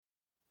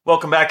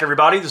Welcome back,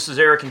 everybody. This is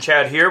Eric and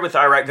Chad here with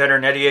Iraq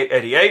Veteran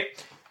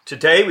 8888.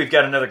 Today, we've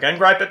got another Gun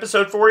Gripe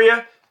episode for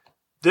you.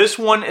 This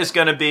one is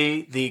going to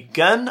be the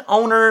gun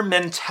owner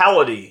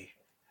mentality.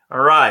 All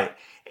right.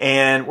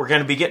 And we're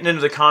going to be getting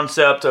into the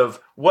concept of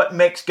what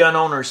makes gun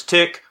owners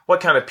tick, what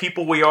kind of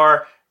people we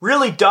are,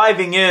 really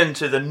diving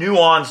into the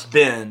nuanced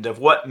bend of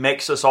what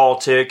makes us all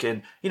tick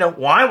and,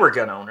 why we're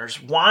gun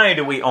owners. Why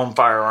do we own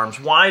firearms?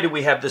 Why do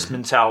we have this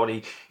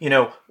mentality?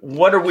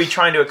 What are we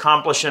trying to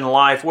accomplish in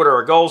life? What are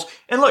our goals?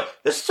 And look,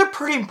 this is a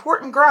pretty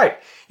important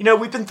gripe.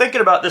 We've been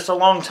thinking about this a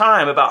long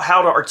time, about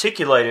how to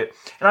articulate it.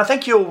 And I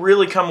think you'll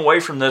really come away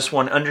from this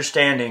one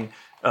understanding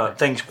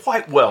things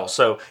quite well.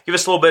 So give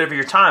us a little bit of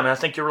your time, and I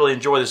think you'll really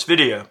enjoy this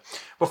video.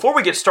 Before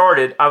we get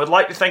started, I would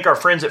like to thank our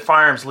friends at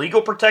Firearms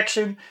Legal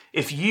Protection.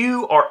 If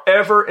you are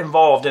ever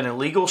involved in a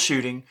legal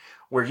shooting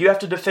where you have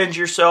to defend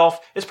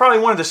yourself, it's probably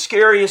one of the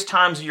scariest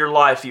times of your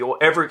life you'll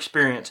ever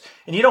experience.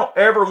 And you don't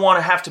ever want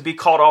to have to be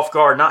caught off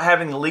guard, not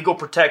having the legal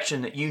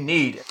protection that you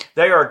need.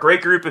 They are a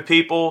great group of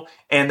people,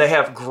 and they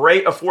have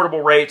great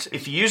affordable rates.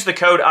 If you use the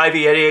code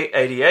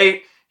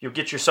IV8888, you'll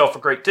get yourself a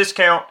great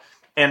discount.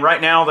 And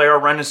right now, they are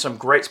running some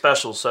great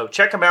specials. So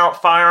check them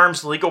out,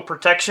 Firearms Legal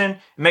Protection.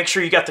 Make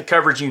sure you got the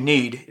coverage you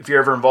need if you're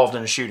ever involved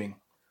in a shooting.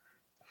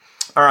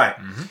 All right.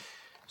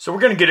 So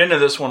we're going to get into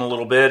this one a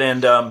little bit.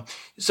 And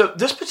so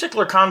this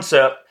particular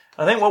concept,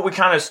 I think what we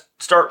kind of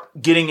start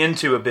getting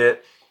into a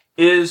bit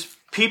is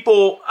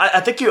people, I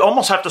think you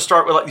almost have to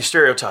start with like these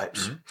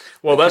stereotypes.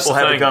 Well, that's the people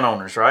have thing. the gun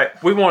owners, right?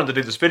 We wanted to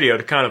do this video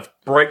to kind of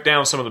break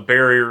down some of the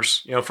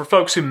barriers, for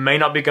folks who may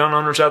not be gun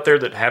owners out there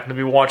that happen to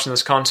be watching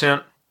this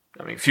content.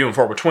 I mean, few and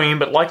far between,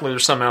 but likely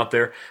there's some out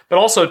there. But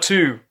also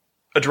to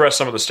address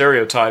some of the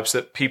stereotypes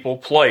that people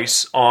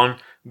place on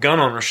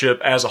gun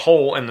ownership as a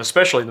whole, and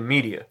especially the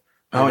media.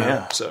 And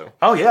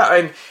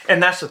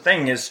that's the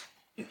thing is,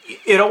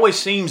 it always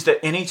seems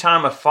that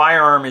anytime a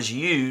firearm is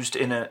used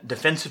in a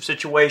defensive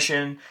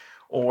situation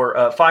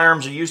or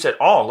firearms are used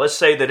at all, let's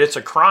say that it's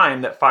a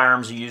crime that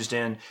firearms are used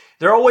in,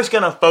 they're always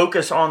going to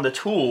focus on the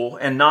tool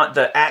and not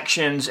the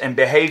actions and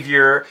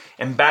behavior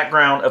and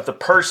background of the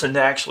person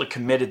that actually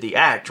committed the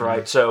act,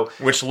 right? So,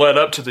 which led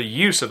up to the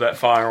use of that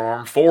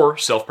firearm for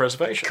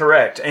self-preservation.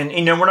 Correct. And,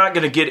 we're not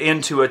going to get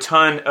into a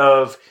ton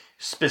of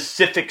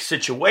specific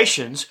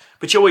situations,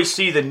 but you always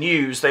see the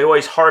news. They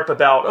always harp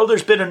about,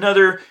 there's been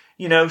another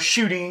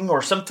shooting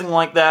or something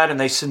like that, and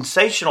they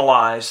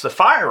sensationalize the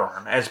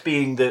firearm as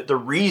being the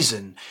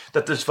reason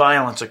that this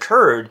violence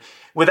occurred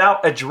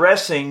without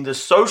addressing the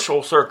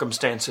social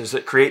circumstances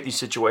that create these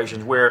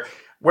situations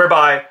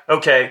whereby,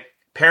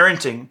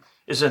 parenting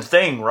is a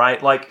thing,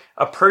 right? Like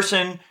a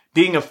person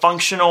being a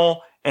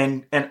functional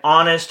and an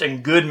honest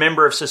and good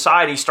member of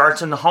society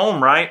starts in the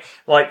home, right?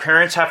 Like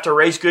parents have to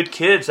raise good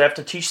kids. They have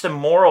to teach them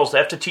morals. They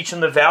have to teach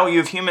them the value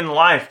of human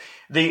life,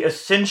 the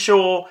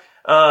essential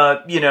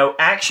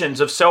actions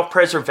of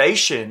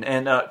self-preservation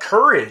and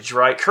courage,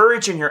 right?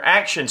 Courage in your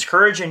actions,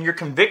 courage in your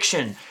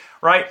conviction,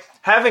 right?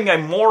 Having a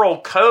moral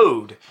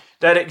code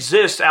that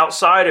exists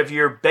outside of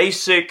your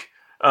basic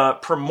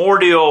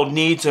primordial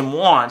needs and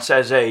wants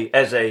as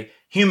a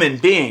human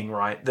being,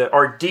 right?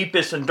 Our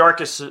deepest and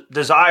darkest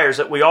desires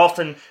that we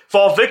often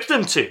fall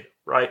victim to,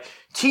 right?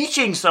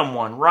 Teaching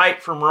someone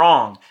right from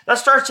wrong. That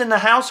starts in the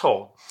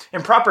household.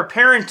 And proper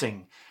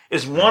parenting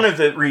is one of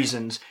the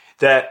reasons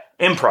that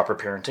improper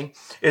parenting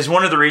is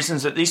one of the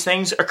reasons that these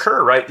things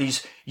occur, right?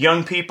 These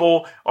young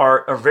people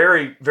are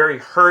very, very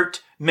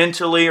hurt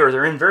mentally, or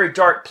they're in a very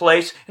dark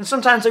place, and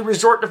sometimes they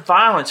resort to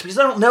violence because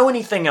they don't know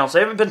anything else. They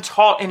haven't been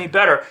taught any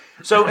better.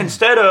 So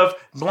instead of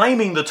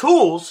blaming the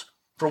tools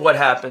for what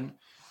happened,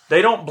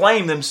 they don't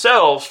blame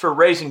themselves for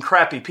raising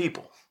crappy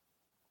people.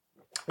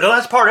 Well,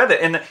 that's part of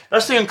it, and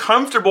that's the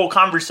uncomfortable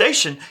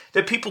conversation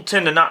that people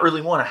tend to not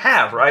really want to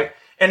have, right?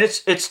 And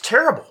it's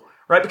terrible,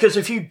 right? Because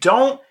if you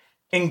don't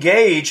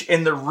engage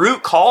in the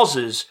root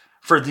causes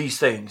for these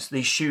things,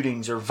 these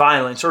shootings or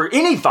violence or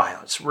any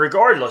violence,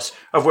 regardless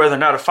of whether or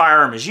not a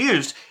firearm is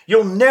used,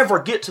 you'll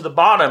never get to the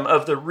bottom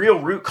of the real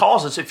root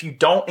causes if you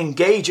don't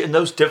engage in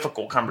those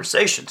difficult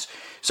conversations.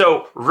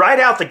 So right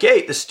out the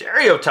gate, the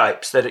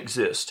stereotypes that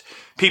exist,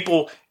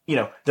 people,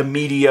 the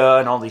media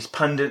and all these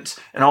pundits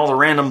and all the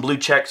random blue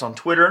checks on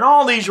Twitter and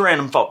all these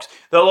random folks,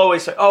 they'll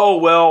always say,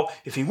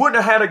 if he wouldn't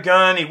have had a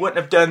gun, he wouldn't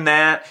have done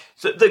that.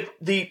 So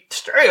the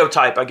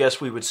stereotype, I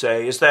guess we would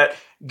say, is that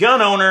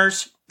gun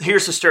owners,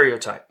 here's the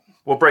stereotype.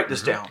 We'll break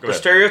this down. The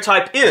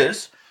stereotype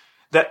is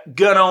that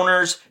gun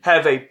owners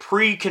have a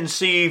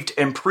preconceived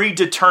and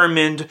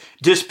predetermined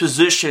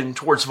disposition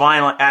towards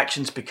violent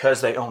actions because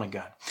they own a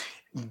gun.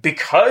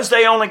 Because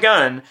they own a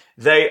gun,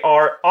 they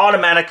are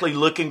automatically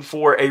looking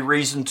for a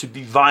reason to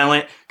be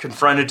violent,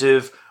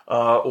 confrontative,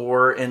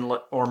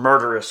 or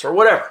murderous, or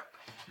whatever.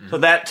 So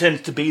that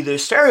tends to be the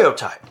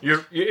stereotype.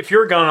 If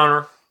you're a gun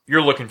owner,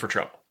 you're looking for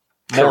trouble,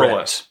 more or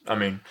less. I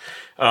mean,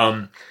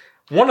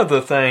 one of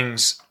the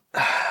things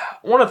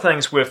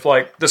with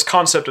like this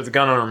concept of the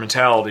gun owner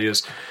mentality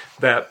is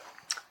that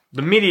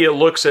the media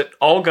looks at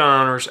all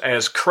gun owners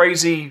as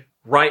crazy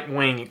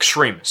right-wing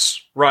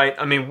extremists, right?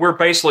 I mean, we're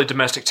basically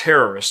domestic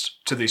terrorists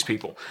to these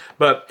people.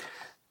 But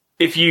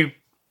if you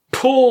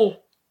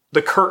pull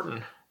the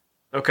curtain,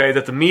 okay,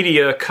 that the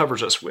media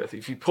covers us with,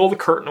 if you pull the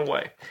curtain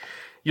away,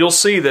 you'll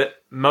see that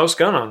most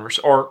gun owners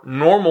are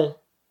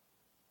normal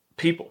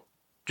people,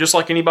 just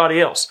like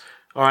anybody else,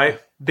 all right?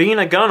 Being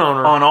a gun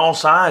owner... On all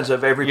sides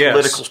of every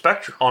political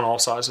spectrum. On all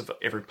sides of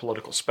every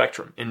political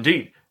spectrum,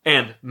 indeed.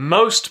 And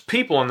most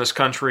people in this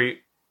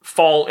country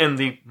fall in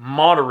the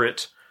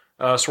moderate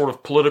sort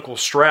of political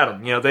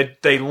stratum. You know,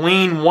 they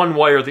lean one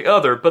way or the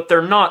other, but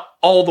they're not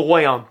all the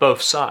way on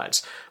both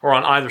sides or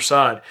on either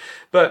side.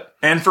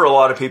 And for a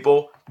lot of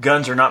people,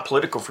 guns are not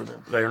political for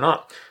them. They are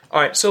not.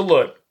 All right, so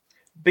look,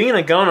 being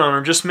a gun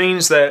owner just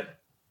means that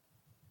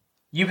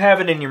you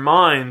have it in your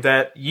mind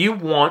that you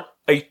want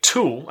a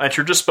tool at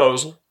your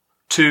disposal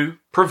to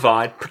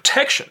provide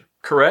protection,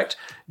 correct?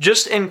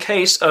 Just in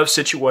case of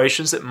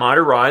situations that might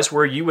arise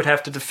where you would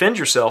have to defend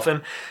yourself.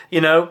 And,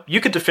 you know,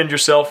 you could defend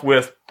yourself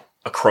with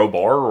a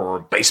crowbar or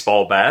a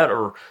baseball bat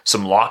or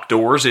some locked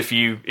doors if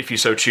you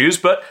so choose,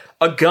 but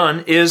a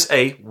gun is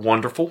a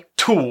wonderful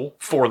tool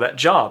for that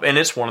job, and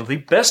it's one of the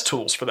best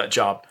tools for that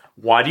job.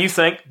 Why do you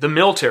think the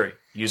military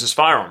uses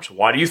firearms?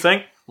 Why do you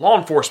think law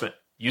enforcement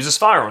uses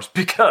firearms?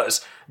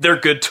 Because they're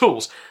good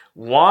tools.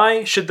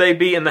 Why should they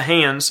be in the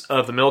hands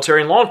of the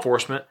military and law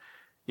enforcement,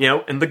 you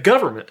know, and the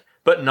government,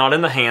 but not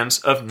in the hands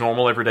of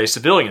normal everyday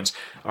civilians?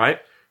 All right?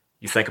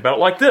 You think about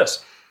it like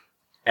this.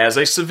 As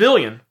a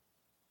civilian,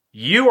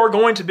 you are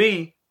going to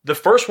be the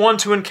first one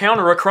to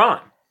encounter a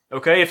crime.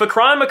 Okay? If a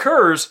crime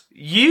occurs,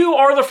 you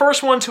are the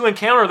first one to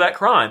encounter that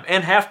crime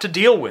and have to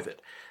deal with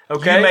it.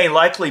 Okay? You may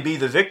likely be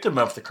the victim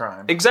of the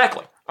crime.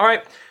 Exactly. All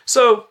right.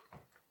 So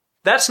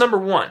that's number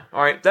one.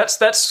 All right.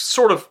 That's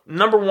sort of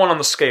number one on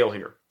the scale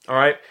here. All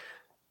right.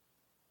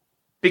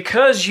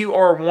 Because you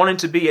are wanting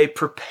to be a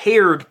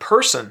prepared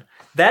person,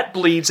 that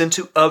bleeds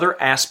into other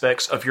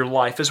aspects of your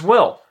life as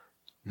well.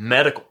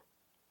 Medical,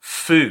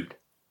 food,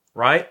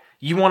 right?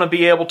 You want to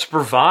be able to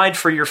provide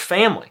for your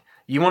family.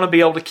 You want to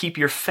be able to keep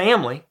your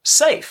family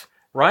safe,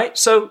 right?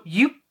 So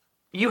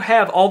you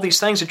have all these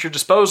things at your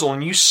disposal,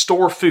 and you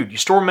store food, you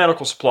store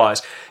medical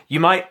supplies. You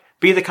might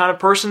be the kind of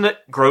person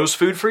that grows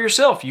food for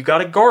yourself. You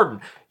got a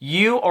garden.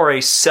 You are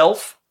a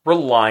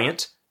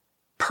self-reliant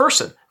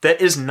person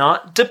that is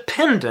not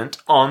dependent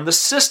on the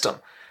system.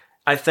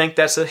 I think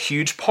that's a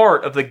huge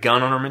part of the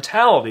gun owner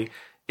mentality,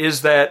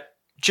 is that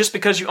just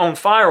because you own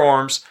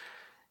firearms,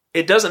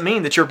 it doesn't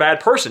mean that you're a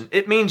bad person.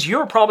 It means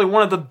you're probably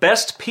one of the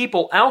best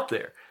people out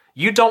there.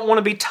 You don't want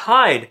to be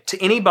tied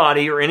to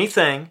anybody or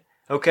anything,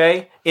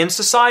 okay, in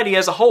society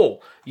as a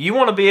whole. You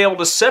want to be able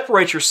to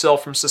separate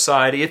yourself from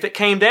society if it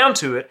came down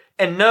to it,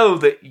 and know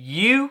that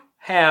you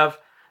have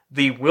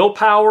the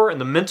willpower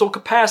and the mental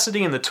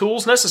capacity and the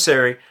tools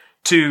necessary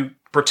to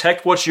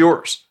protect what's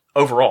yours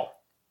overall.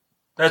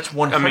 That's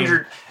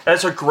 100.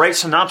 That's a great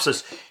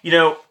synopsis. You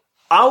know,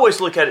 I always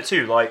look at it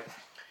too, like,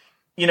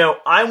 you know,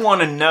 I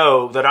want to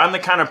know that I'm the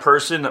kind of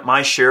person that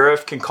my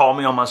sheriff can call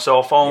me on my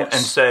cell phone and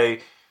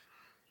say,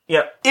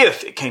 yeah,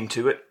 if it came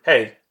to it,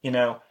 hey, you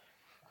know,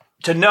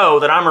 to know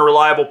that I'm a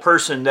reliable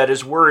person that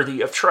is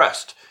worthy of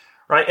trust,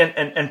 right?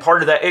 And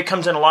part of that, it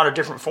comes in a lot of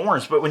different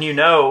forms. But when you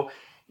know,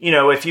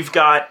 if you've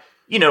got,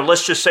 you know,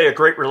 let's just say a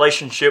great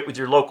relationship with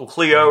your local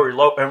Clio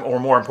or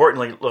more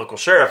importantly, local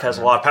sheriff has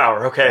a lot of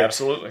power, okay?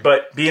 Absolutely.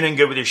 But being in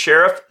good with your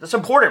sheriff, that's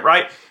important,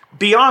 right?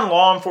 Beyond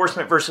law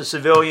enforcement versus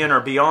civilian, or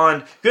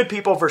beyond good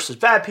people versus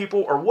bad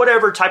people, or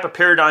whatever type of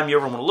paradigm you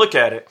ever want to look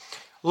at it,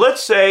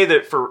 let's say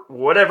that for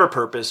whatever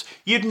purpose,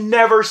 you'd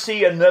never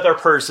see another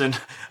person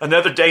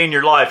another day in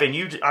your life, and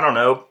you, I don't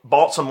know,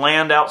 bought some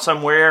land out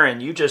somewhere,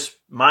 and you just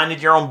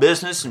minded your own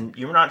business, and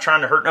you were not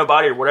trying to hurt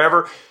nobody or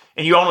whatever,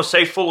 and you own a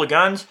safe full of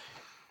guns.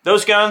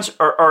 Those guns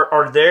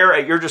are there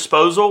at your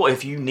disposal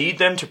if you need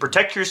them to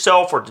protect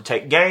yourself, or to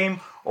take game,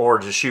 or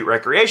to shoot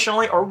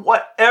recreationally, or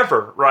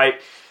whatever,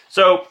 right?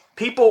 So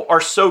people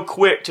are so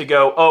quick to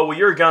go, oh, well,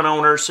 you're a gun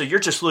owner, so you're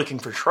just looking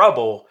for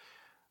trouble.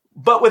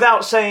 But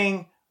without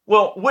saying,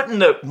 well, wouldn't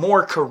the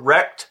more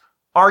correct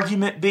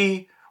argument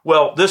be,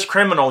 well, this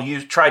criminal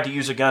tried to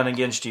use a gun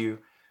against you.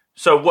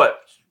 So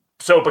what?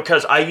 So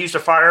because I used a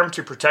firearm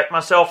to protect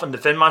myself and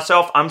defend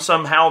myself, I'm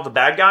somehow the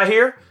bad guy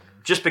here?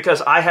 Just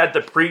because I had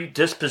the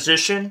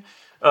predisposition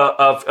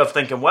of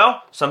thinking,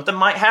 well, something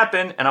might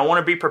happen and I want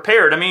to be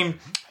prepared. I mean,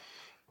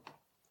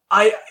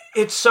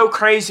 it's so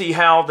crazy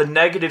how the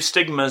negative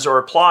stigmas are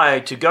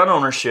applied to gun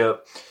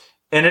ownership.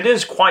 And it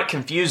is quite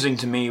confusing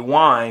to me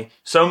why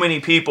so many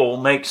people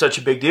make such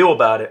a big deal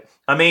about it.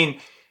 I mean,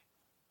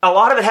 a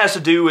lot of it has to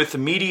do with the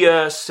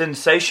media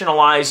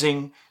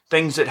sensationalizing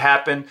things that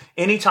happen.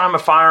 Anytime a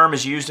firearm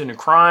is used in a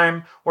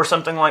crime or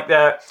something like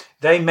that,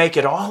 they make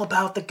it all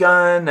about the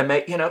gun.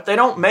 They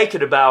don't make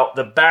it about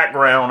the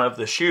background of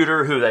the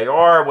shooter, who they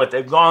are, what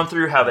they've gone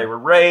through, how they were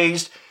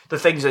raised, the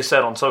things they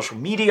said on social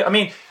media. I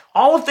mean,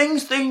 all of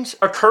these things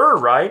occur,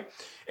 right?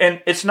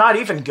 And it's not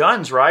even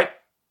guns, right?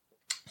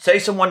 Say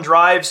someone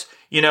drives,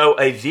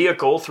 a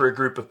vehicle through a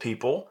group of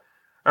people.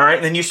 All right,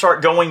 and then you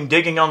start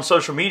digging on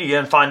social media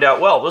and find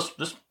out, well,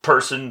 this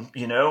person,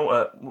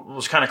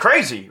 was kind of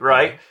crazy,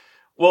 right?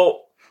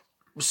 Well,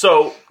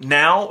 so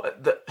now,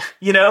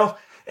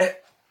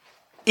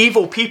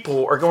 evil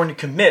people are going to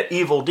commit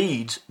evil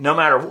deeds no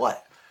matter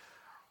what,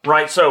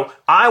 right? So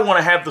I want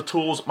to have the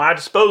tools at my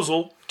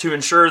disposal to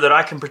ensure that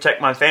I can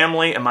protect my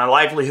family and my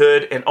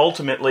livelihood and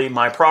ultimately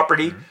my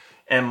property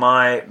and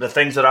the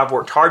things that I've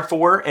worked hard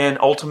for, and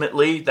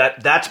ultimately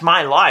that's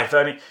my life.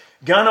 I mean,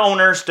 gun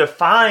owners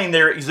define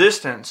their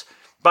existence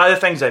by the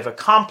things they've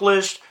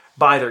accomplished,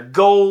 by their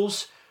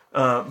goals,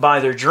 by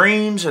their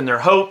dreams and their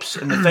hopes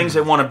and the things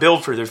they want to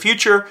build for their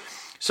future.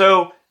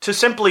 So to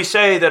simply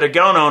say that a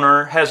gun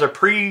owner has a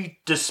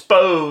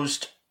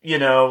predisposed,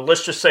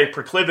 let's just say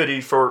proclivity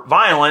for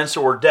violence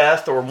or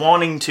death or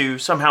wanting to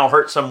somehow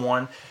hurt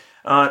someone,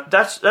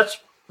 that's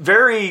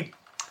very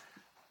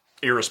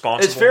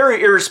irresponsible. It's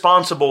very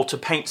irresponsible to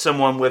paint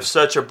someone with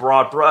such a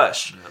broad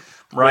brush.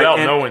 Right? Without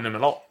knowing them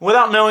at all.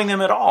 Without knowing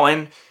them at all.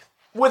 And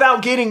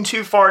without getting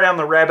too far down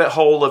the rabbit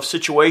hole of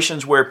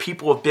situations where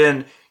people have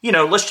been,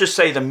 let's just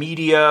say the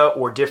media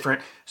or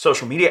different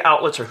social media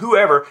outlets or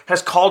whoever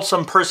has called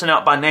some person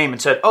out by name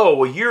and said, oh,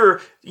 well,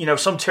 you're,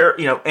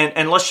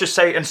 and let's just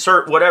say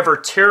insert whatever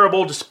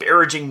terrible,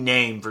 disparaging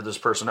name for this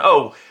person.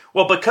 Oh,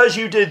 well, because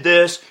you did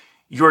this,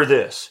 you're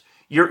this.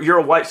 You're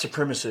a white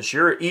supremacist.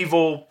 You're an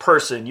evil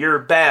person. You're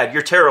bad.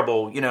 You're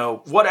terrible.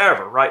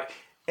 Whatever, right?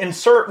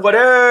 Insert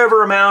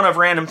whatever amount of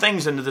random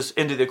things into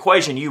the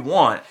equation you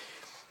want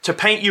to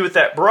paint you with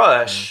that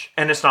brush,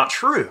 and it's not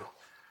true,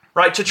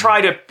 right? To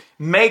try to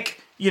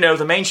make,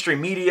 the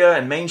mainstream media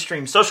and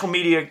mainstream social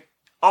media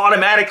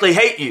automatically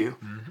hate you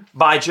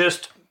by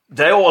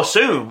they'll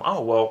assume,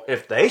 oh, well,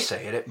 if they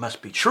say it, it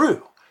must be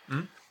true.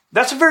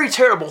 That's a very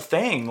terrible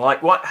thing.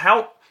 Like,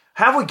 how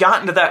have we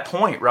gotten to that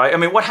point, right? I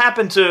mean, what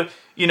happened to,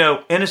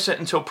 innocent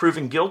until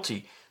proven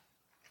guilty?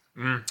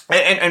 And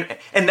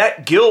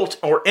that guilt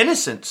or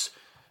innocence,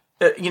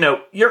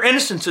 your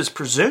innocence is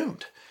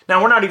presumed.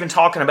 Now, we're not even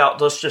talking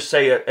about, let's just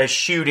say, a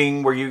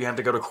shooting where you have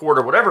to go to court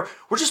or whatever.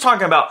 We're just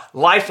talking about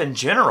life in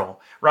general,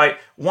 right?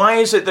 Why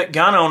is it that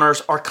gun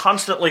owners are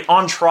constantly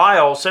on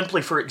trial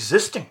simply for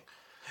existing?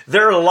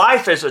 Their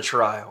life is a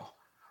trial,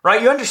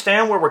 right? You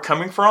understand where we're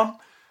coming from?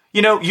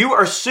 You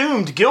are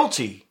assumed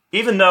guilty,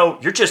 even though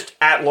you're just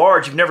at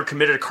large. You've never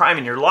committed a crime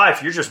in your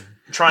life. You're just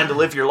trying to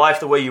live your life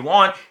the way you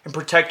want and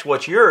protect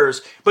what's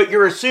yours, but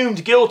you're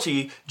assumed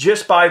guilty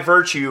just by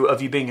virtue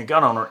of you being a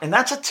gun owner. And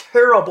that's a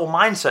terrible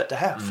mindset to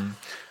have.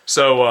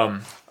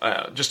 So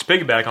just to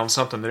piggyback on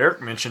something that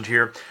Eric mentioned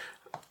here,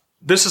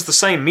 this is the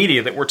same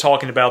media that we're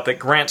talking about that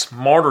grants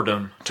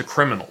martyrdom to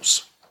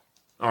criminals.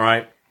 All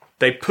right?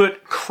 They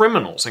put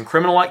criminals and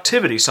criminal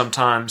activity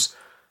sometimes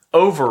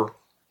over,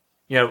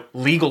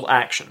 legal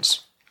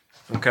actions.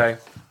 Okay?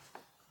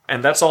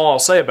 And that's all I'll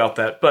say about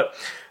that. But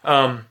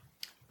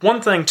one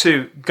thing,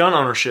 too, gun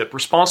ownership,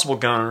 responsible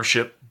gun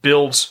ownership,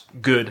 builds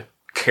good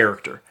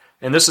character.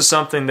 And this is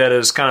something that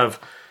has kind of,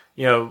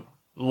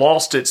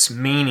 lost its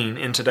meaning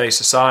in today's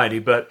society.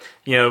 But,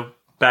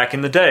 back in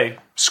the day,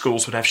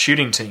 schools would have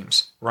shooting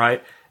teams,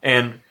 right?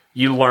 And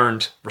you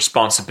learned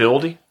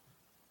responsibility,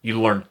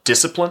 you learned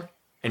discipline,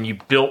 and you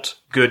built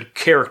good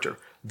character.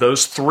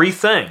 Those three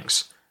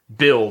things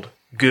build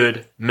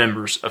good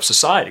members of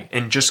society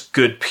and just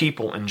good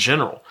people in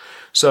general.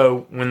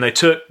 So when they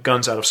took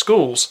guns out of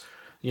schools,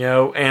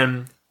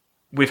 and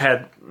we've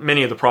had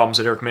many of the problems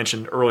that Eric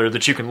mentioned earlier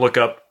that you can look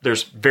up.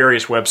 There's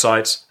various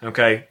websites,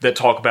 okay, that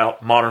talk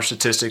about modern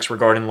statistics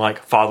regarding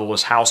like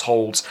fatherless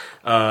households,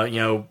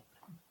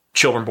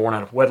 children born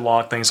out of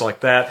wedlock, things like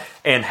that,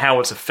 and how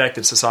it's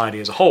affected society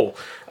as a whole.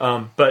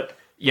 But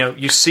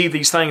you see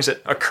these things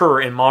that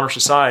occur in modern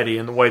society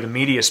and the way the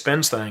media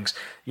spins things.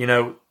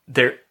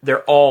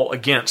 They're all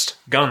against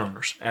gun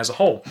owners as a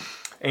whole,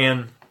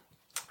 and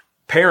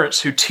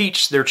parents who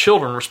teach their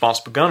children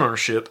responsible gun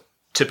ownership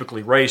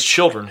typically raise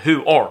children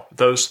who are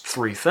those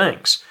three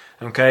things,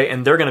 okay?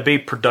 And they're going to be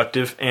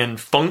productive and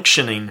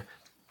functioning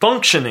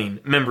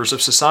members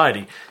of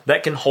society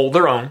that can hold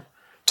their own,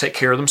 take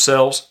care of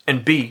themselves,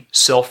 and be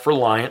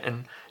self-reliant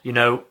and,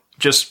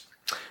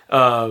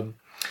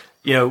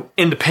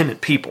 independent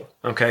people,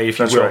 okay, if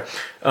you will.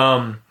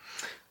 Right.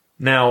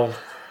 Now,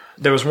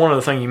 there was one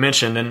other thing you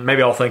mentioned, and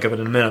maybe I'll think of it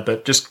in a minute,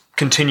 but just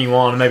continue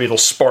on, and maybe it'll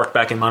spark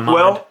back in my mind.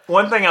 Well,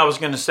 one thing I was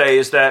going to say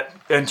is that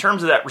in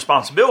terms of that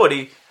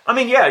responsibility, I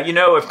mean, yeah,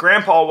 if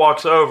Grandpa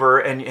walks over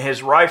and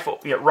his rifle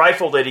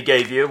that he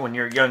gave you when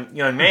you're a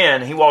young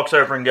man, he walks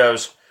over and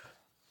goes,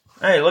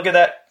 "Hey, look at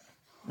that!"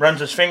 Runs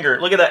his finger.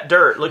 Look at that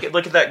dirt. Look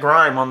at that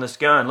grime on this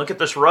gun. Look at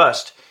this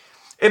rust.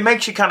 It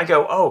makes you kind of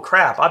go, "Oh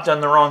crap! I've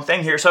done the wrong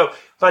thing here." So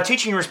by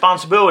teaching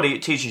responsibility,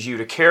 it teaches you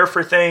to care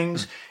for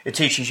things. It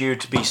teaches you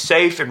to be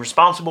safe and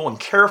responsible and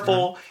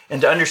careful,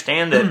 and to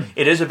understand that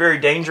it is a very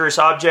dangerous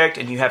object,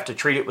 and you have to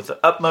treat it with the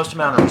utmost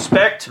amount of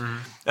respect.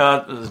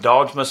 The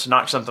dogs must have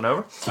knocked something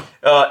over.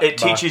 It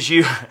teaches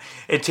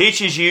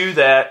you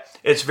that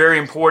it's very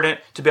important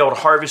to be able to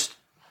harvest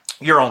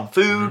your own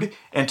food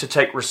and to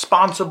take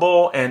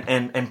responsible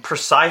and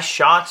precise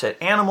shots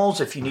at animals.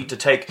 If you need to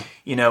take,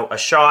 a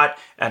shot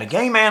at a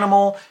game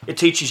animal, it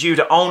teaches you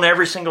to own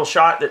every single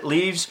shot that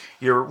leaves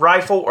your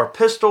rifle or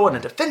pistol in a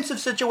defensive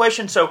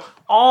situation. So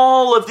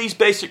all of these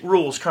basic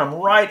rules come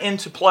right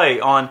into play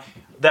on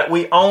that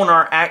we own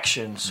our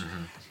actions,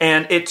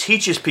 and it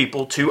teaches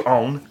people to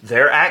own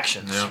their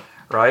actions,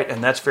 right?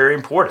 And that's very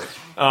important.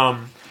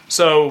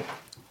 So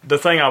the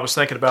thing I was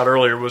thinking about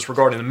earlier was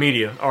regarding the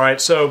media. All right,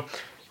 so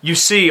you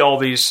see all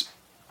these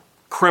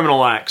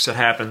criminal acts that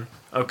happen,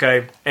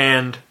 okay,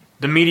 and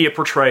the media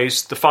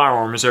portrays the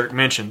firearm, as Eric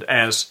mentioned,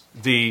 as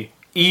the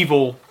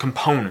evil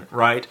component,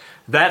 right?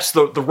 That's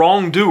the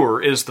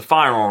wrongdoer is the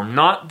firearm,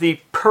 not the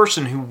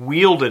person who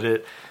wielded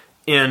it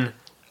in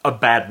a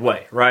bad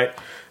way, right?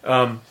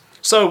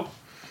 So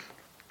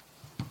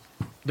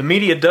the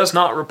media does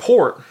not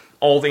report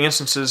all the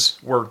instances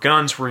where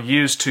guns were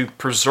used to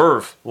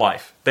preserve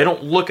life. They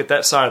don't look at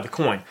that side of the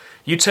coin.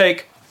 You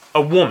take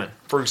a woman,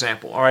 for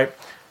example, all right,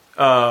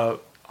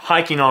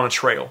 hiking on a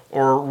trail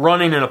or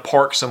running in a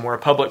park somewhere, a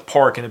public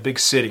park in a big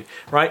city,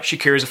 right? She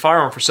carries a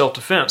firearm for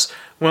self-defense.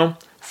 Well,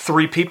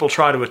 3 people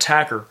try to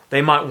attack her.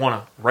 They might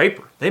want to rape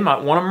her. They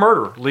might want to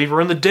murder her, leave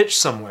her in the ditch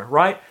somewhere,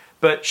 right?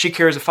 But she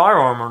carries a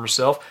firearm on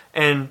herself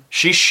and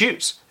she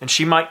shoots, and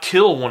she might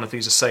kill one of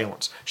these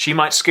assailants. She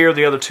might scare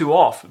the other 2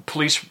 off.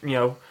 Police,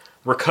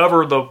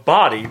 recover the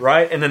body,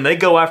 right? And then they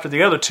go after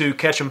the other 2,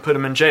 catch them, put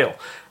them in jail,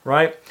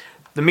 right?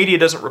 The media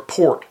doesn't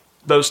report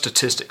those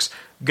statistics.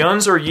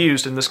 Guns are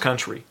used in this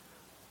country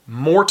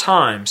more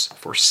times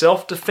for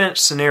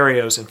self-defense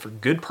scenarios and for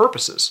good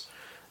purposes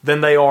than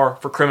they are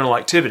for criminal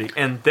activity.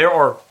 And there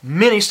are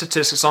many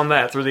statistics on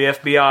that through the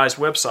FBI's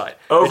website.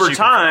 Over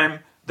time,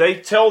 they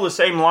tell the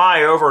same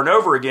lie over and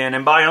over again,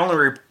 and by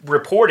only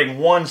reporting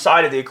one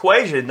side of the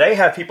equation, they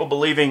have people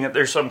believing that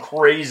there's some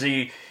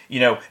crazy,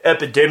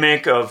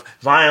 epidemic of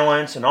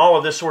violence and all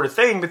of this sort of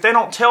thing, but they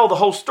don't tell the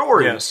whole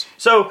story. Yes.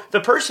 So the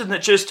person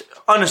that just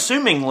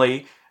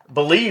unassumingly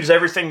believes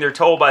everything they're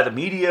told by the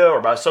media or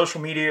by social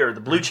media or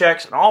the blue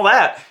checks and all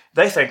that,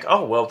 they think,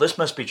 oh, well, this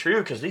must be true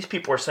because these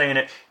people are saying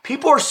it.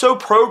 People are so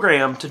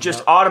programmed to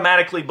just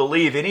automatically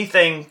believe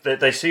anything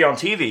that they see on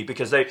TV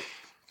because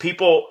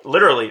people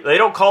literally, they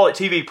don't call it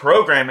TV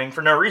programming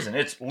for no reason.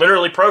 It's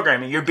literally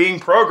programming. You're being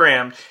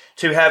programmed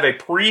to have a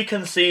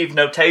preconceived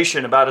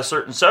notation about a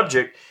certain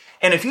subject.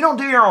 And if you don't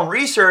do your own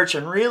research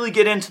and really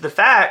get into the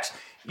facts,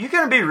 you're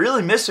going to be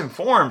really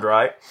misinformed,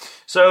 right?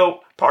 So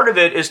part of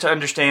it is to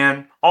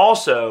understand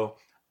also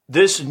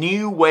this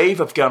new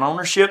wave of gun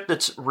ownership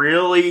that's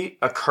really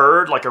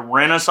occurred, like a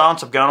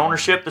renaissance of gun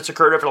ownership that's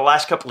occurred over the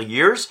last couple of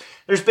years.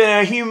 There's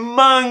been a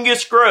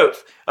humongous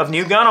growth of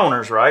new gun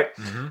owners, right?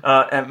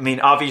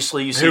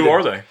 Obviously, you see who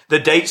are they? The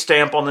date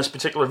stamp on this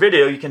particular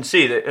video. You can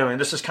see that.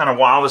 This is kind of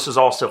while this is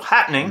all still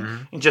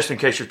happening, and just in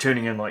case you're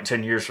tuning in like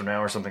 10 years from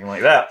now or something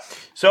like that.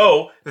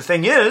 So the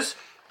thing is,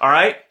 all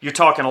right, you're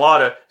talking a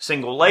lot of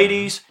single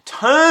ladies.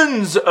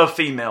 Tons of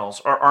females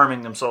are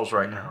arming themselves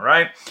right now,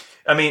 right?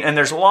 And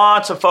there's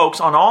lots of folks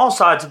on all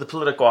sides of the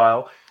political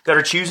aisle that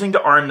are choosing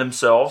to arm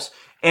themselves.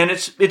 And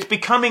it's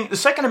becoming, the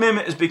Second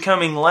Amendment is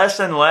becoming less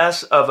and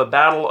less of a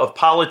battle of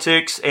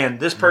politics and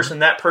this person,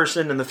 that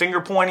person, and the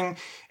finger pointing,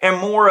 and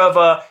more of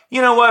a,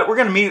 you know what, we're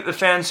going to meet at the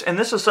fence, and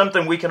this is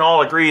something we can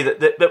all agree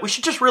that we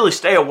should just really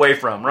stay away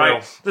from, right?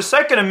 Well, the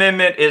Second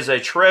Amendment is a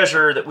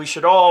treasure that we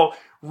should all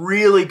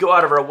really go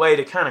out of our way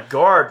to kind of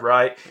guard,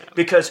 right?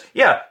 Because,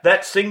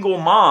 that single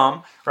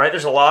mom, right?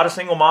 There's a lot of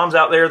single moms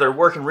out there that are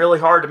working really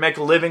hard to make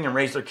a living and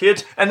raise their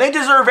kids, and they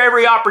deserve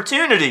every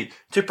opportunity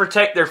to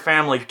protect their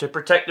family, to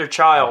protect their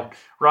child,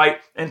 right?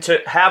 And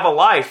to have a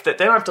life that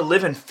they don't have to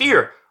live in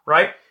fear,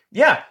 right?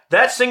 Yeah,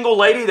 that single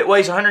lady that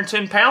weighs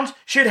 110 pounds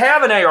should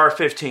have an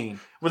AR-15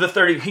 with a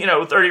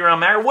 30-round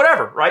mag or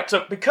whatever, right?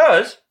 So,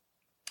 because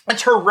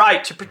it's her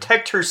right to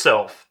protect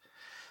herself.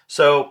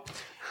 So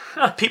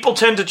people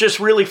tend to just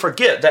really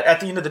forget that at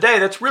the end of the day,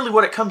 that's really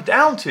what it comes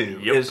down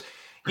to is,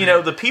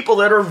 the people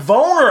that are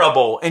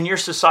vulnerable in your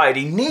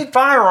society need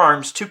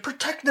firearms to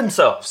protect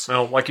themselves.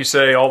 Well, like you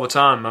say all the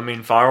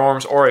time,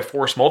 firearms are a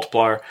force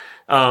multiplier.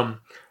 All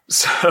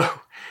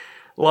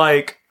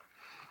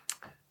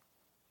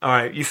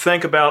right, you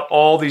think about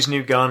all these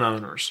new gun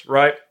owners,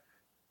 right?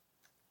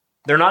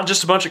 They're not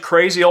just a bunch of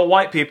crazy old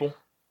white people,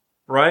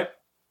 right?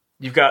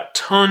 You've got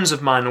tons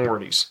of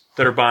minorities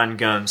that are buying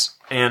guns.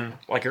 And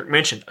like Eric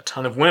mentioned, a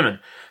ton of women.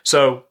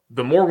 So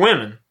the more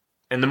women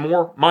and the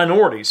more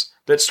minorities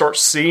that start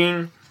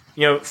seeing,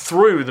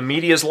 through the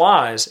media's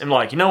lies and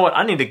like, you know what,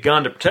 I need a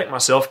gun to protect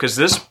myself because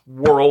this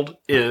world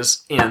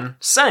is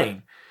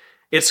insane.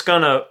 It's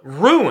going to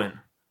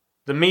ruin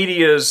the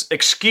media's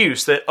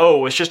excuse that,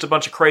 it's just a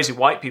bunch of crazy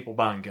white people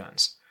buying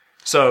guns.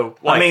 So,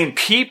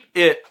 keep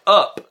it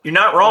up. You're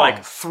not wrong.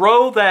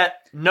 Throw that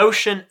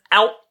notion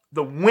out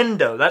the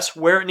window. That's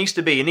where it needs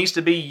to be. It needs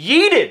to be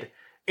yeeted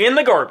in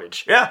the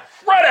garbage. Yeah.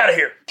 Right out of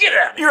here. Get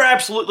out of here. You're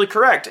absolutely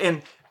correct.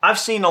 And I've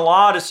seen a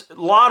lot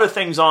of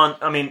things on,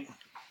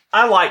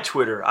 I like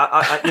Twitter.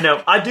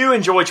 I do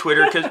enjoy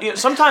Twitter because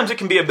sometimes it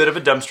can be a bit of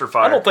a dumpster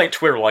fire. I don't think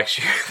Twitter likes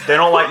you. They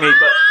don't like me,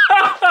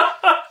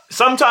 but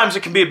sometimes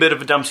it can be a bit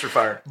of a dumpster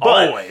fire.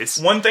 But Always.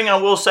 one thing I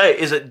will say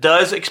is it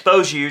does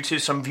expose you to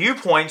some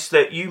viewpoints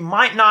that you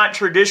might not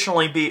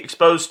traditionally be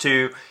exposed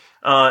to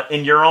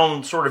in your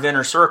own sort of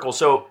inner circle.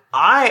 So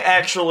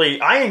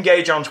I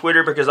engage on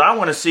Twitter because I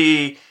want to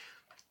see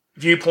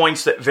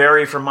viewpoints that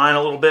vary from mine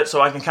a little bit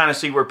so I can kind of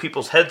see where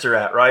people's heads are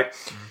at, right?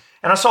 Mm-hmm.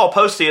 And I saw a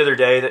post the other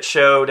day that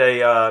showed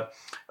a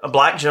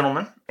black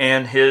gentleman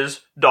and his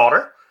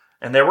daughter,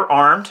 and they were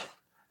armed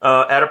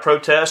at a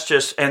protest.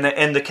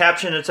 And the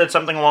caption had said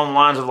something along the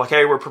lines of like,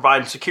 "Hey, we're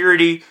providing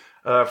security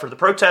for the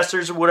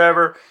protesters or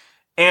whatever."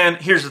 And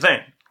here's the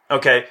thing,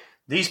 okay?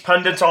 These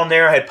pundits on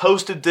there had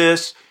posted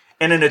this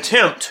in an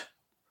attempt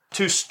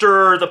to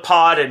stir the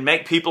pot and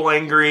make people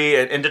angry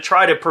and to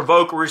try to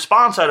provoke a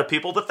response out of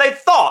people that they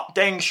thought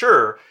dang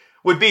sure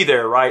would be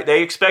there, right?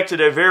 They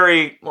expected a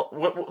very,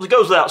 it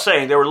goes without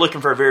saying, they were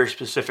looking for a very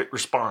specific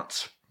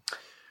response.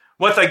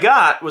 What they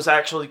got was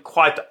actually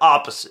quite the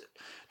opposite.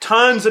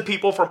 Tons of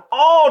people from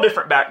all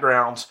different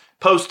backgrounds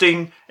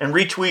posting and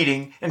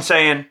retweeting and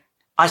saying,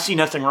 "I see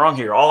nothing wrong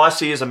here. All I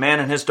see is a man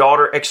and his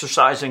daughter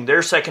exercising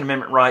their Second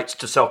Amendment rights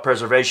to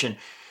self-preservation."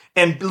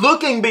 And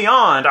looking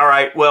beyond, all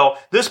right, well,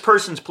 this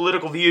person's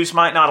political views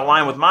might not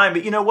align with mine,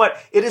 but you know what?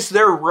 It is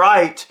their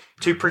right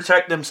to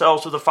protect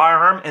themselves with a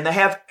firearm, and they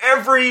have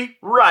every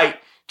right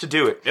to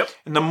do it. Yep.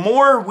 And the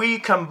more we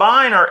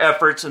combine our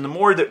efforts and the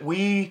more that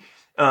we,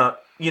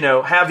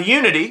 have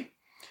unity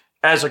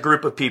as a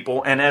group of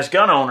people and as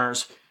gun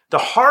owners, the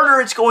harder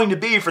it's going to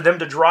be for them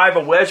to drive a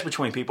wedge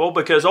between people,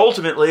 because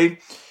ultimately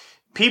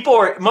people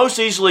are most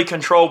easily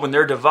controlled when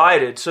they're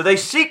divided. So they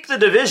seek the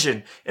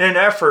division in an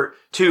effort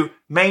to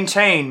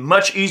maintain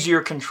much easier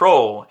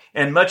control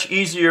and much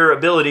easier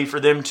ability for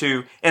them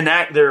to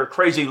enact their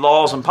crazy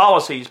laws and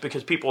policies,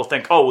 because people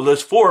think, "Oh, well,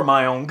 it's for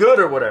my own good,"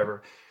 or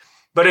whatever.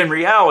 But in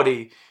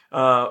reality,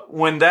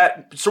 when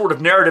that sort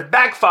of narrative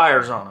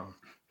backfires on them,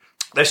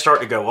 they start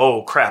to go,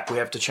 "Oh, crap, we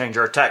have to change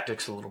our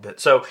tactics a little bit."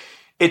 So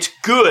it's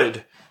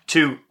good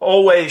to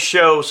always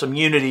show some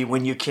unity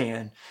when you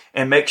can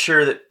and make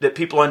sure that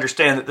people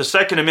understand that the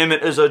Second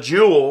Amendment is a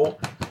jewel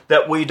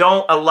that we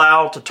don't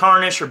allow to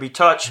tarnish or be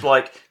touched.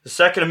 Like, the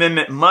Second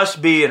Amendment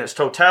must be in its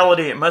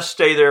totality. It must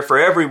stay there for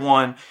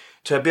everyone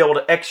to be able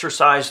to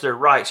exercise their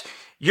rights.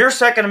 Your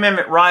Second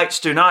Amendment rights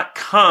do not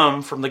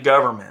come from the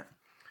government.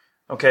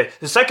 Okay,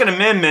 the Second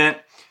Amendment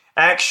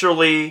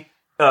actually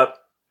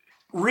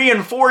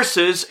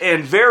reinforces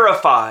and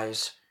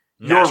verifies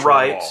your Natural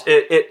rights. law.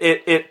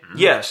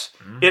 Yes,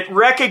 it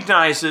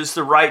recognizes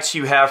the rights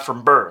you have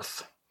from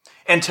birth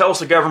and tells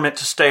the government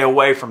to stay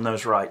away from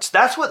those rights.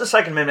 That's what the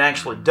Second Amendment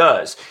actually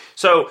does.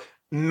 So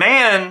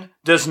man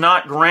does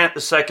not grant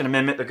the Second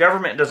Amendment. The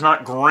government does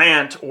not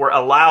grant or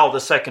allow the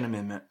Second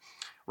Amendment,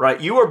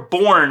 right? You are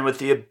born with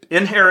the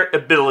inherent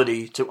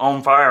ability to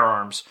own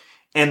firearms,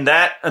 and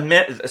that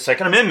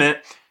Second Amendment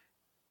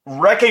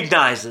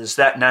recognizes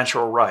that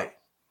natural right.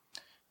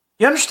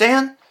 You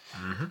understand?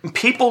 Mm-hmm.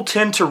 People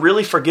tend to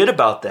really forget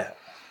about that.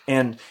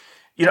 And,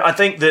 I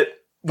think that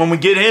when we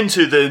get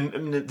into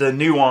the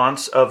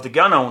nuance of the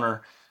gun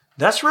owner,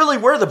 that's really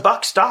where the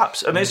buck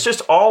stops. I mean, it's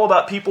just all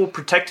about people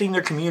protecting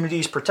their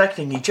communities,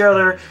 protecting each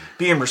other,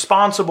 being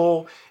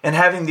responsible, and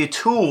having the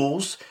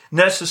tools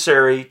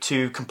necessary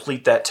to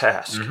complete that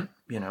task.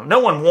 Mm-hmm. No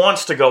one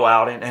wants to go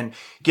out and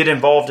get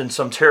involved in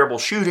some terrible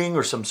shooting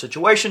or some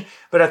situation.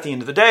 But at the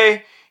end of the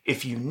day,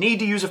 if you need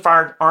to use a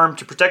firearm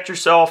to protect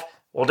yourself,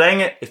 well, dang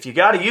it, if you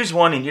got to use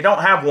one and you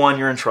don't have one,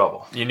 you're in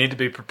trouble. You need to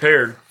be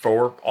prepared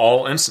for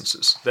all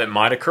instances that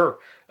might occur.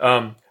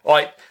 All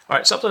right,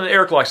 something that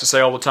Eric likes to say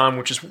all the time,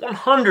 which is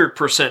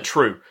 100%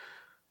 true.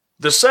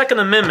 The Second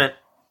Amendment,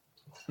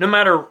 no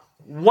matter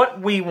what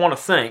we want to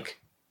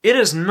think, it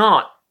is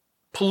not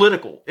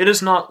political. It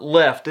is not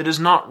left. It is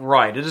not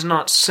right. It is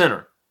not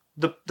center.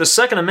 The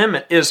Second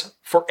Amendment is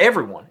for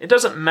everyone. It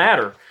doesn't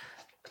matter,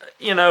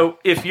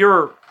 if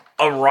you're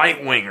a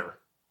right-winger,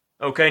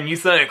 okay, and you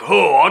think,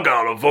 "Oh, I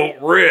gotta vote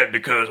red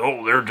because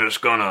they're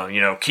just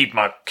gonna keep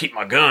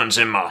my guns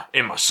in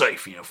my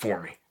safe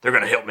for me. They're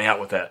gonna help me out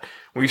with that."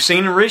 We've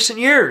seen in recent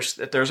years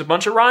that there's a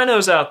bunch of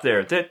rhinos out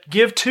there that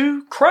give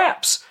two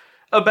craps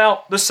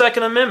about the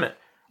Second Amendment.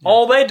 Yeah.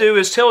 All they do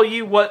is tell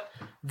you what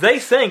they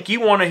think you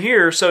want to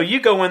hear, so you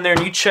go in there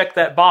and you check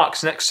that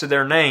box next to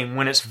their name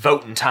when it's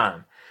voting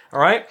time. All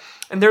right,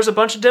 and there's a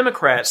bunch of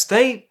Democrats.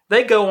 They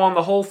go on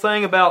the whole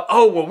thing about,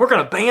 we're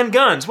gonna ban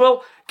guns.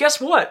 Well, guess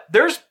what?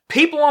 There's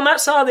people on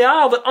that side of the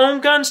aisle that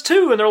own guns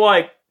too, and they're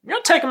like, "You're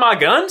not taking my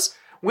guns."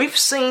 We've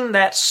seen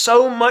that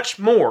so much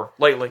more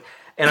lately,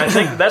 and I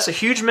think that's a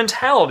huge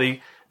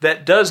mentality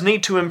that does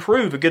need to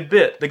improve a good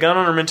bit, the gun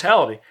owner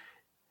mentality.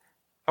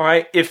 All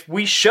right, if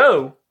we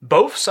show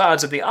both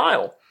sides of the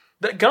aisle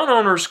that gun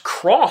owners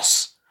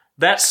cross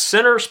that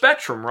center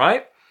spectrum,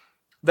 right?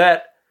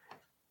 That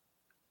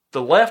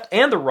the left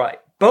and the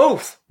right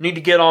both need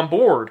to get on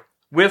board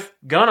with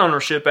gun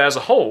ownership as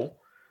a whole,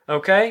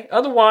 Okay?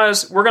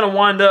 Otherwise, we're going to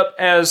wind up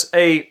as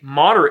a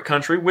moderate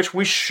country, which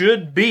we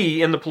should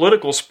be in the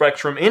political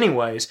spectrum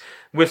anyways,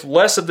 with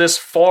less of this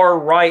far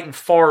right and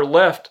far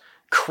left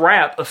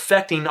crap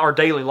affecting our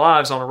daily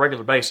lives on a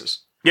regular basis.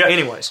 Yeah.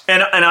 Anyways.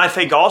 And I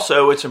think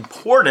also it's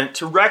important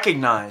to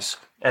recognize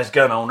as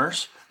gun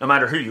owners, no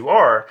matter who you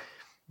are,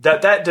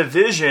 that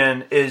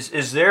division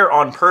is there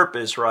on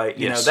purpose, right?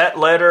 You know, that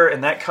letter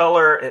and that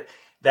color,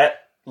 that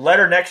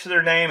letter next to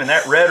their name and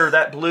that red or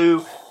that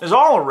blue is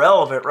all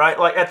irrelevant, right?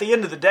 Like at the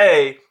end of the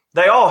day,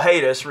 they all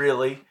hate us,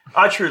 really.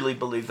 I truly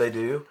believe they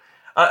do.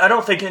 I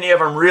don't think any of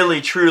them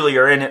really, truly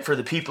are in it for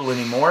the people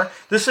anymore.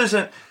 This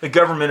isn't the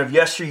government of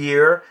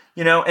yesteryear,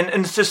 you know,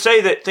 and to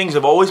say that things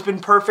have always been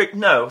perfect,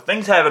 no,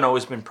 things haven't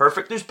always been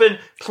perfect. There's been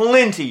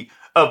plenty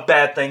of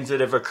bad things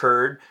that have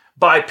occurred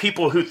by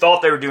people who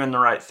thought they were doing the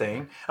right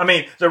thing. I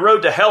mean, the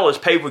road to hell is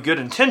paved with good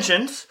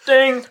intentions.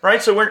 Ding!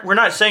 Right? So we're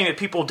not saying that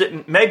people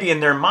didn't, maybe in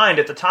their mind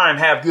at the time,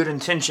 have good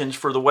intentions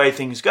for the way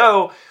things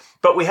go,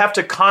 but we have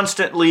to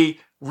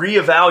constantly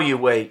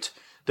reevaluate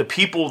the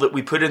people that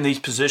we put in these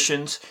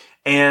positions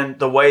and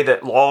the way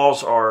that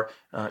laws are,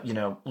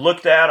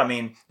 looked at. I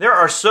mean, there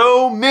are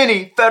so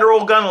many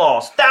federal gun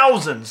laws,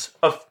 thousands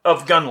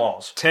of gun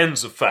laws.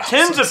 Tens of thousands.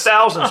 Tens of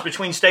thousands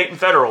between state and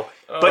federal.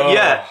 But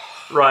yet,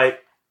 right,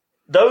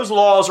 those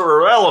laws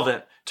are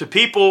irrelevant to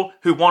people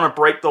who want to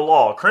break the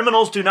law.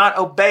 Criminals do not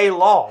obey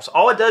laws.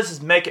 All it does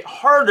is make it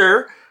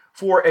harder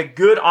for a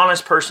good,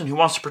 honest person who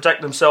wants to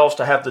protect themselves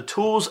to have the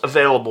tools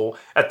available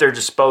at their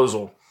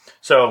disposal.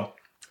 So, I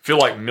feel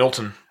like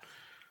Milton.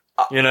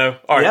 You know?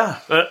 All right.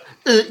 Yeah.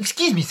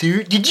 Excuse me,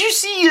 sir. Did you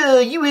see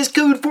U.S.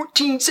 Code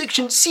 14,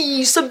 Section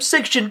C,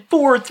 subsection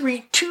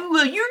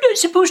 432? You're not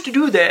supposed to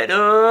do that.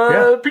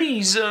 Yeah.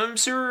 Please,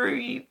 sir.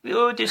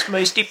 Oh, this is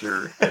my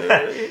stapler.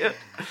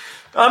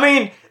 I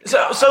mean,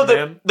 so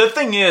the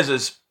thing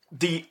is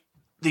the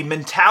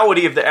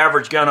mentality of the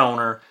average gun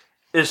owner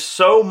is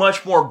so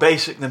much more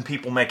basic than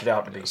people make it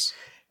out to be.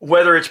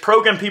 Whether it's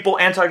pro-gun people,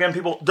 anti-gun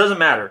people, doesn't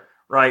matter,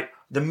 right?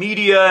 The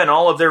media and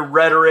all of their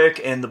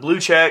rhetoric and the blue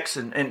checks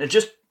and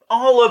just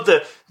all of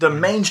the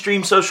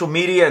mainstream social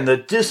media and the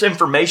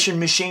disinformation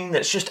machine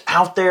that's just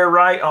out there,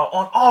 right,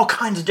 on all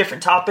kinds of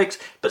different topics,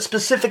 but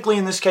specifically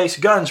in this case,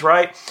 guns,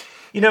 right?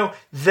 You know,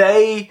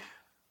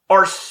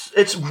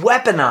 it's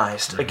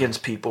weaponized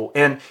against people,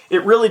 and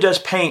it really does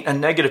paint a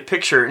negative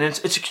picture, and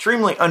it's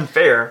extremely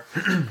unfair.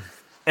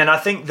 And I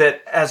think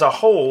that as a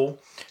whole,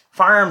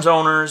 firearms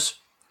owners,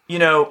 you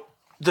know,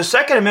 the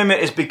Second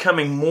Amendment is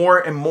becoming more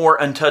and more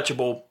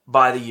untouchable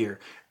by the year.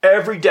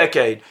 Every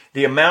decade,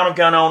 the amount of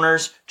gun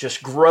owners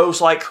just grows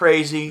like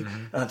crazy.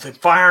 The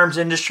firearms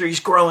industry is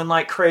growing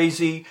like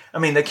crazy. I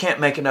mean, they can't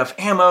make enough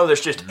ammo.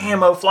 There's just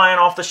ammo flying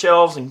off the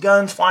shelves and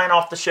guns flying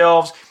off the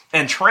shelves.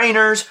 And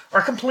trainers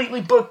are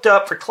completely booked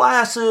up for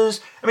classes.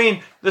 I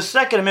mean, the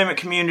Second Amendment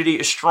community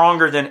is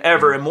stronger than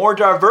ever and more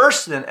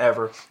diverse than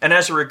ever. And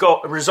as a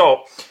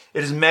result,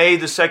 it has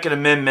made the Second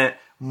Amendment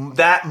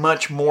that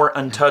much more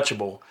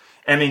untouchable.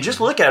 I mean, just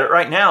look at it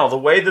right now, the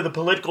way that the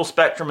political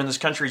spectrum in this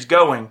country is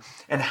going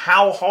and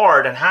how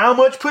hard and how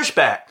much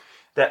pushback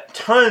that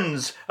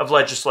tons of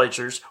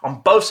legislatures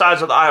on both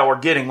sides of the aisle are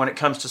getting when it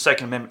comes to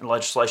Second Amendment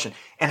legislation,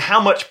 and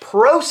how much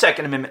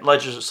pro-Second Amendment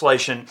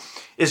legislation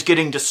is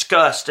getting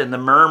discussed and the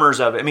murmurs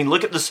of it. I mean,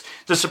 look at this,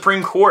 the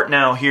Supreme Court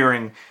now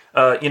hearing,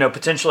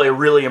 potentially a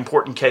really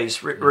important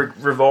case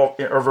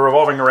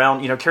revolving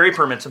around, carry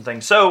permits and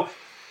things. So,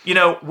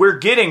 we're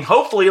getting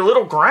hopefully a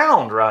little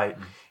ground, right?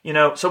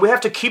 So we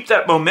have to keep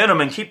that momentum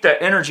and keep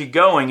that energy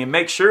going and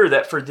make sure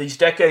that for these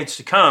decades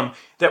to come,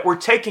 that we're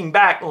taking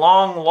back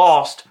long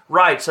lost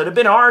rights that have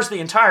been ours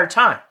the entire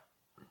time.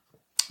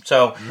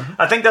 So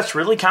I think that's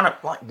really kind of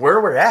like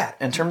where we're at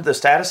in terms of the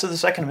status of the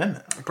Second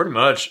Amendment. Pretty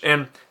much.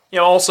 And,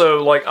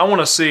 also, like, I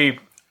want to see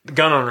the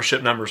gun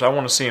ownership numbers. I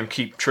want to see them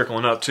keep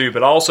trickling up too,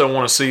 but I also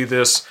want to see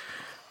this,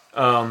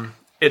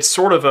 it's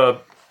sort of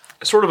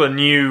a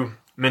new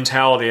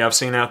mentality I've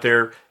seen out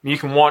there. You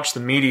can watch the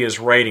media's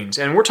ratings,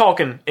 and we're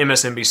talking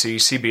MSNBC,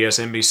 CBS,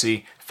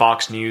 NBC,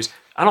 Fox News.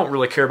 I don't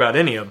really care about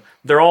any of them.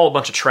 They're all a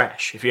bunch of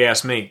trash, if you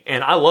ask me.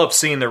 And I love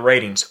seeing their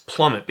ratings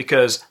plummet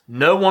because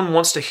no one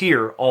wants to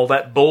hear all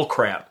that bull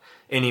crap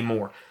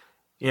anymore.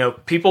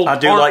 People. I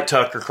do like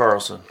Tucker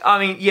Carlson. I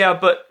mean, yeah,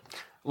 but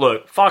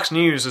look, Fox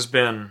News has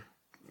been,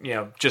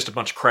 just a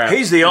bunch of crap.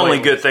 He's the only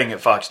good thing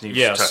at Fox News,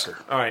 yes.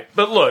 Tucker. All right,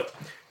 but look,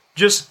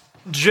 just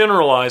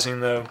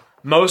generalizing though.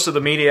 Most of the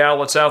media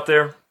outlets out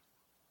there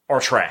are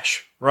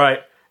trash,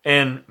 right?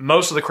 And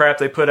most of the crap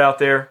they put out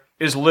there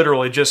is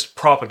literally just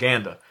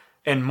propaganda.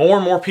 And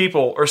more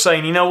people are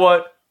saying, you know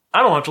what?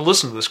 I don't have to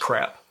listen to this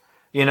crap.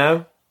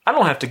 I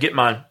don't have to get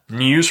my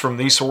news from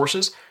these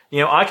sources.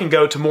 I can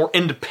go to more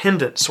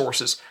independent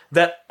sources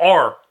that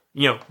are,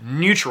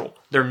 neutral.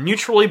 They're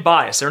neutrally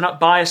biased. They're not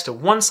biased to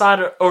one side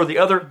or the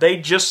other. They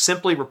just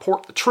simply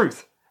report the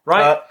truth.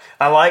 Right.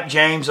 I like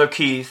James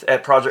O'Keefe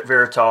at Project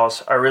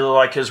Veritas. I really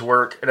like his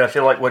work, and I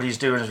feel like what he's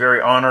doing is very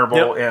honorable.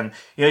 Yep. And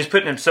he's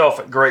putting himself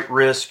at great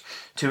risk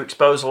to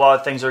expose a lot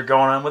of things that are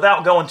going on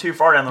without going too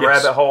far down the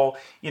Yes. rabbit hole.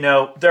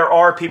 There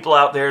are people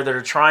out there that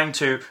are trying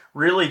to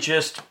really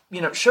just,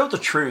 show the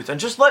truth and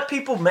just let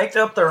people make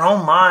up their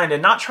own mind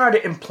and not try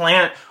to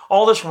implant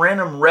all this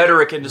random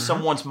rhetoric into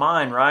someone's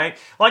mind, right?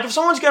 Like if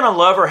someone's going to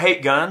love or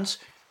hate guns,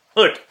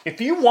 look, if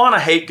you want to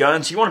hate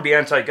guns, you want to be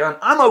anti-gun,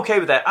 I'm okay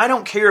with that. I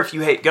don't care if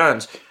you hate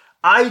guns.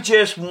 I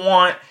just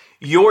want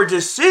your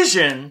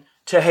decision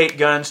to hate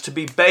guns to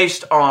be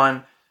based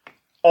on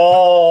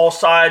all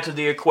sides of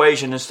the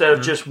equation instead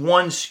of just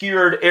one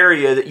skewered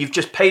area that you've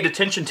just paid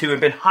attention to and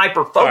been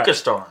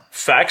hyper-focused on.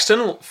 Facts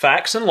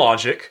and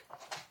logic,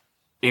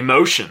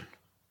 emotion,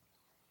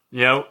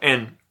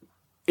 and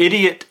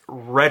idiot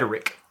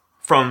rhetoric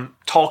from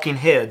talking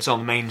heads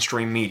on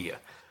mainstream media.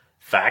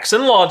 Facts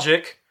and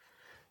logic,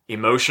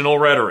 emotional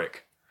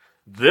rhetoric.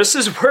 This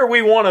is where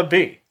we want to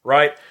be,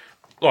 right?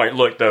 All right,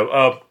 look,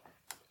 though,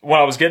 what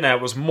I was getting at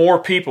was more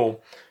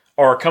people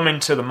are coming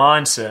to the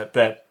mindset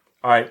that,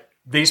 all right,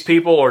 these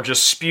people are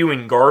just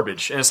spewing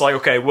garbage. And it's like,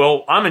 okay,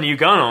 well, I'm a new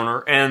gun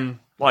owner, and,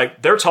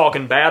 like, they're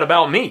talking bad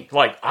about me.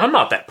 Like, I'm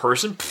not that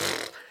person.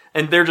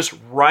 And they're just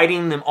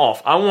writing them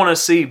off. I want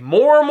to see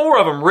more and more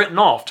of them written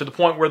off to the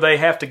point where they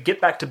have to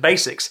get back to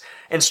basics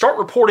and start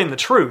reporting the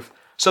truth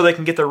so they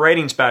can get their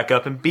ratings back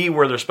up and be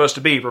where they're supposed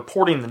to be,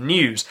 reporting the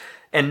news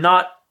and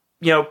not,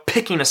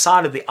 picking a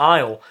side of the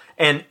aisle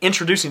and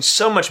introducing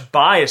so much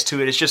bias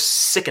to it. It's just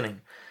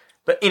sickening.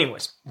 But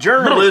anyways,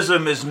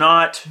 Journalism is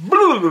not...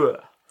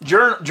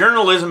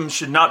 Journalism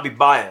should not be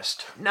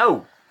biased.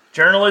 no.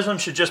 Journalism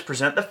should just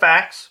present the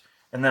facts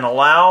and then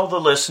allow the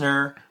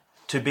listener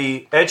to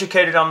be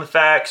educated on the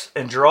facts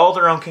and draw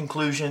their own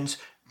conclusions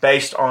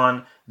based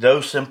on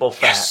those simple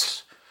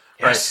facts.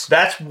 Yes. Right?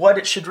 That's what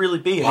it should really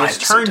be. And Why it's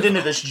it's so turned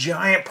into this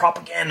giant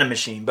propaganda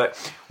machine. But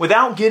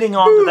without getting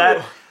onto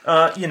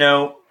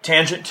that,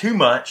 tangent too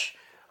much,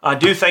 I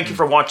do thank you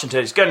for watching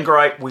today's Gun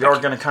Gripe. We are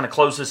going to kind of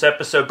close this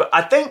episode, but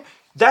I think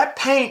that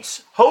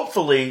paints,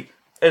 hopefully,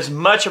 as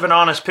much of an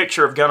honest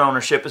picture of gun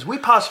ownership as we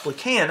possibly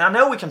can. I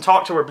know we can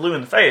talk till we're blue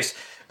in the face,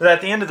 but at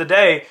the end of the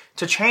day,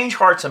 to change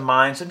hearts and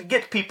minds and to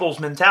get people's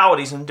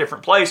mentalities in a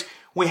different place,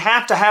 we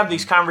have to have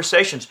these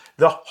conversations.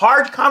 The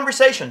hard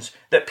conversations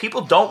that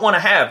people don't want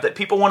to have, that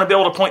people want to be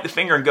able to point the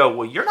finger and go,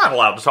 well, you're not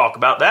allowed to talk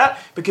about that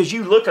because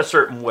you look a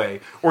certain way,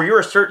 or you're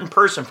a certain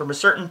person from a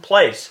certain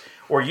place,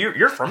 or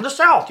you're from the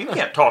South. You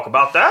can't talk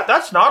about that.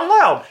 That's not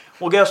allowed.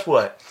 Well, guess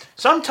what?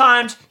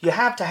 Sometimes you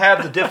have to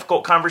have the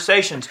difficult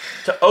conversations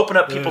to open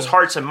up people's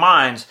hearts and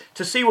minds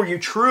to see where you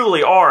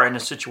truly are in a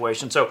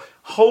situation. So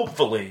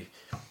hopefully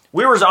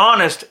we were as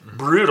honest,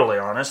 brutally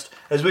honest,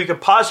 as we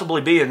could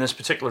possibly be in this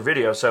particular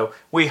video. So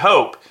we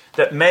hope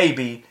that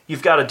maybe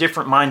you've got a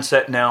different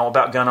mindset now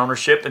about gun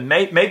ownership. And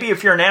maybe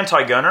if you're an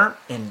anti-gunner,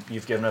 and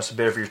you've given us a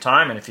bit of your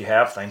time, and if you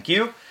have, thank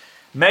you.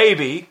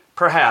 Maybe,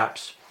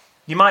 perhaps,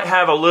 you might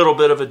have a little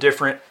bit of a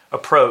different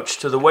approach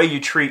to the way you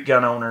treat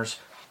gun owners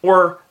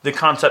or the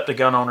concept of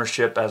gun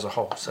ownership as a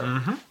whole. So,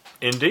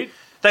 Indeed.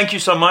 thank you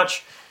so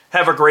much.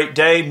 Have a great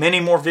day. Many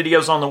more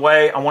videos on the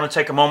way. I want to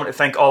take a moment to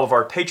thank all of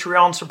our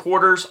Patreon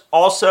supporters.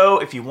 Also,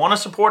 if you want to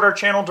support our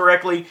channel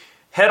directly,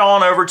 head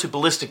on over to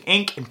Ballistic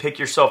Ink and pick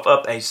yourself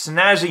up a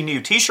snazzy new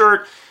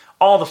t-shirt.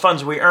 All the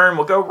funds we earn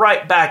will go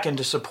right back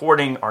into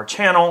supporting our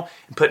channel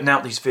and putting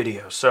out these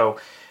videos. So,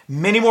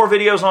 many more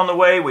videos on the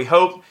way. We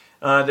hope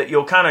that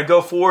you'll kind of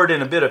go forward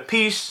in a bit of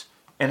peace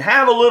and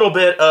have a little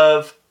bit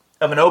of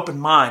an open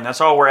mind.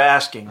 That's all we're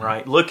asking,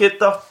 right? Look at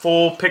the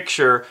full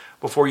picture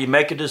before you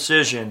make a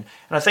decision.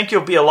 And I think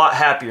you'll be a lot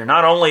happier,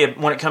 not only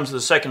when it comes to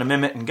the Second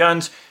Amendment and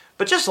guns,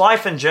 but just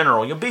life in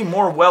general. You'll be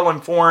more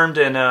well-informed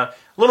and a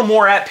little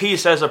more at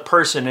peace as a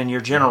person in your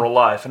general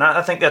life. And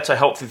I think that's a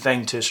healthy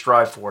thing to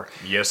strive for.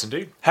 Yes,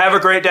 indeed. Have a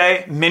great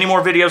day. Many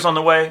more videos on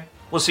the way.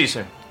 We'll see you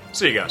soon.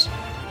 See you guys.